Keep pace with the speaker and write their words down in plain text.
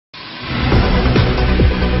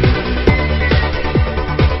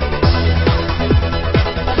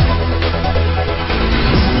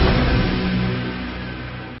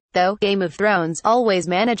though, Game of Thrones always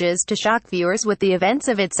manages to shock viewers with the events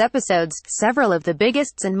of its episodes. Several of the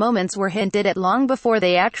biggest and moments were hinted at long before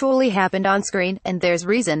they actually happened on screen, and there's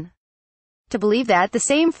reason to believe that the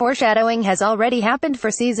same foreshadowing has already happened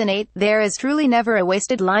for Season 8. There is truly never a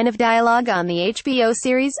wasted line of dialogue on the HBO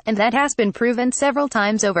series, and that has been proven several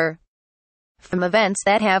times over. From events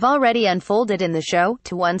that have already unfolded in the show,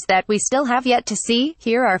 to ones that we still have yet to see,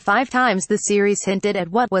 here are 5 times the series hinted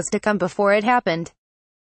at what was to come before it happened.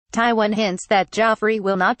 Tywin hints that Joffrey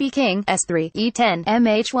will not be king. S3, E10,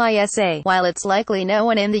 MHYSA. While it's likely no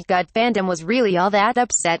one in the gut fandom was really all that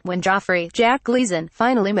upset when Joffrey, Jack Gleeson,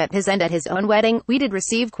 finally met his end at his own wedding, we did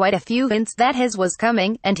receive quite a few hints that his was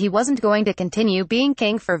coming, and he wasn't going to continue being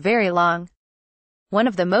king for very long. One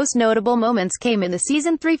of the most notable moments came in the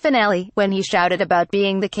Season 3 finale, when he shouted about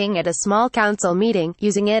being the king at a small council meeting,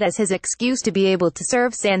 using it as his excuse to be able to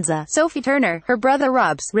serve Sansa, Sophie Turner, her brother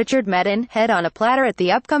Rob's, Richard Madden, head on a platter at the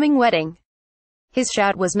upcoming wedding. His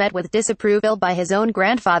shout was met with disapproval by his own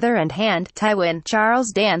grandfather and hand, Tywin,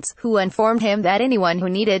 Charles Dance, who informed him that anyone who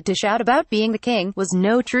needed to shout about being the king was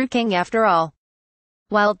no true king after all.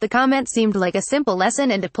 While the comment seemed like a simple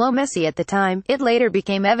lesson in diplomacy at the time, it later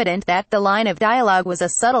became evident that the line of dialogue was a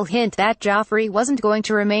subtle hint that Joffrey wasn't going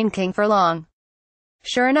to remain king for long.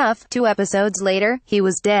 Sure enough, 2 episodes later, he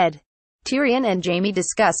was dead. Tyrion and Jaime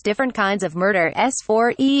discuss different kinds of murder.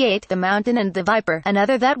 S4, E8, the Mountain and the Viper,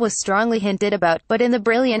 another that was strongly hinted about, but in the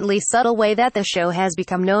brilliantly subtle way that the show has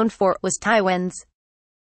become known for, was Tywin's.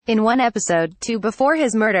 In one episode, 2 before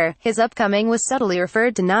his murder, his upcoming was subtly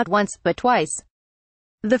referred to not once, but twice.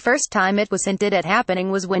 The first time it was hinted at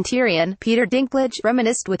happening was when Tyrion, Peter Dinklage,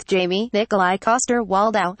 reminisced with Jaime, Nikolai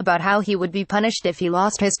Coster-Waldau, about how he would be punished if he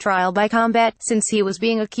lost his trial by combat, since he was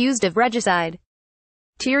being accused of regicide.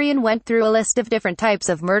 Tyrion went through a list of different types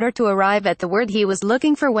of murder to arrive at the word he was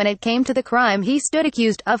looking for when it came to the crime he stood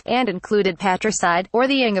accused of, and included patricide, or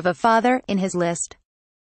the ing of a father, in his list.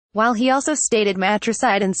 While he also stated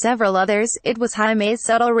matricide and several others, it was Jaime's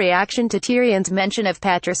subtle reaction to Tyrion's mention of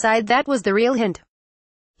patricide that was the real hint.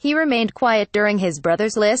 He remained quiet during his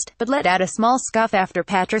brother's list, but let out a small scoff after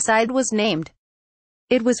patricide was named.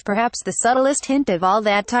 It was perhaps the subtlest hint of all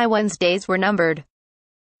that Tywin's days were numbered.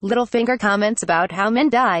 Littlefinger comments about how men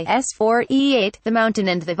die. S4, E8, the Mountain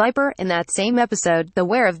and the Viper. In that same episode, the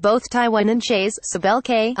where of both Tywin and Shay's, Sibel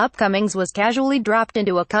K. upcomings was casually dropped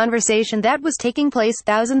into a conversation that was taking place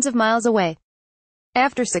thousands of miles away.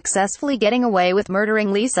 After successfully getting away with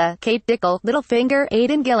murdering Lisa, Kate Dickel, Littlefinger,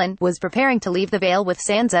 Aidan Gillen, was preparing to leave the Vale with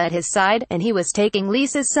Sansa at his side, and he was taking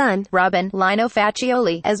Lisa's son, Robin, Lino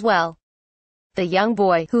Faccioli, as well. The young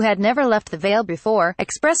boy, who had never left the Vale before,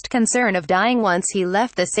 expressed concern of dying once he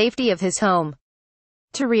left the safety of his home.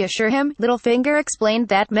 To reassure him, Littlefinger explained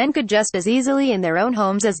that men could just as easily in their own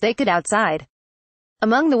homes as they could outside.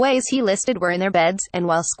 Among the ways he listed were in their beds, and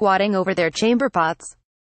while squatting over their chamber pots.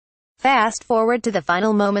 Fast forward to the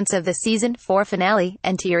final moments of the Season 4 finale,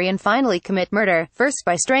 and Tyrion finally commit murder, first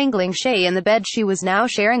by strangling Shay in the bed she was now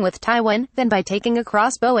sharing with Tywin, then by taking a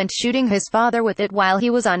crossbow and shooting his father with it while he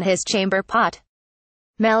was on his chamber pot.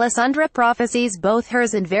 Melisandre prophesies both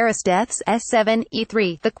hers and Varys' deaths. S7,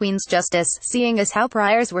 E3, the Queen's Justice. Seeing as how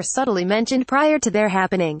priors were subtly mentioned prior to their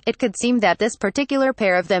happening, it could seem that this particular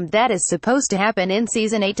pair of them that is supposed to happen in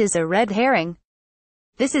Season 8 is a red herring.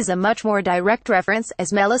 This is a much more direct reference,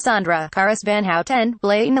 as Melisandre Caris Van Houten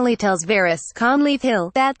blatantly tells Varys Conleaf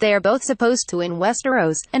Hill that they're both supposed to in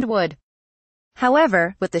Westeros, and would.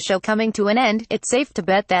 However, with the show coming to an end, it's safe to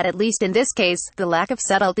bet that at least in this case, the lack of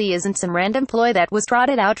subtlety isn't some random ploy that was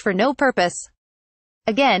trotted out for no purpose.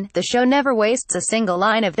 Again, the show never wastes a single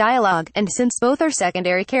line of dialogue, and since both are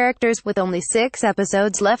secondary characters with only 6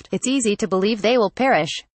 episodes left, it's easy to believe they will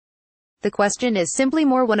perish. The question is simply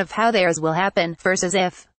more one of how theirs will happen, versus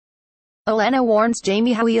if. Olenna warns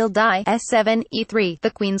Jaime how he'll die. S7, E3,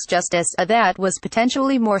 the Queen's Justice. That was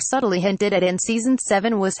potentially more subtly hinted at in Season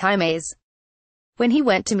 7 was Jaime's. When he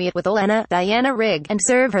went to meet with Olenna, Diana Rigg, and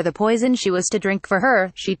serve her the poison she was to drink for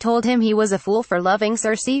her, she told him he was a fool for loving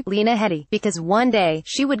Cersei, Lena Headey, because one day,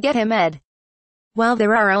 she would get him Ed. While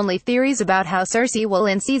there are only theories about how Cersei will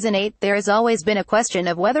in Season 8, there has always been a question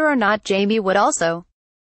of whether or not Jaime would also.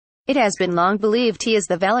 It has been long believed he is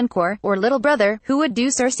the Valancourt, or little brother, who would do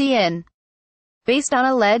Cersei in. Based on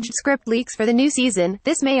alleged script leaks for the new season,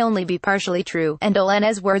 this may only be partially true, and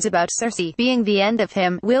Olenna's words about Cersei being the end of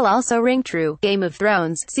him will also ring true. Game of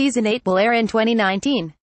Thrones Season 8 will air in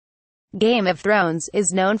 2019. Game of Thrones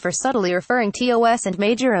is known for subtly referring to TOS and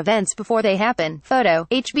major events before they happen. Photo,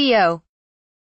 HBO.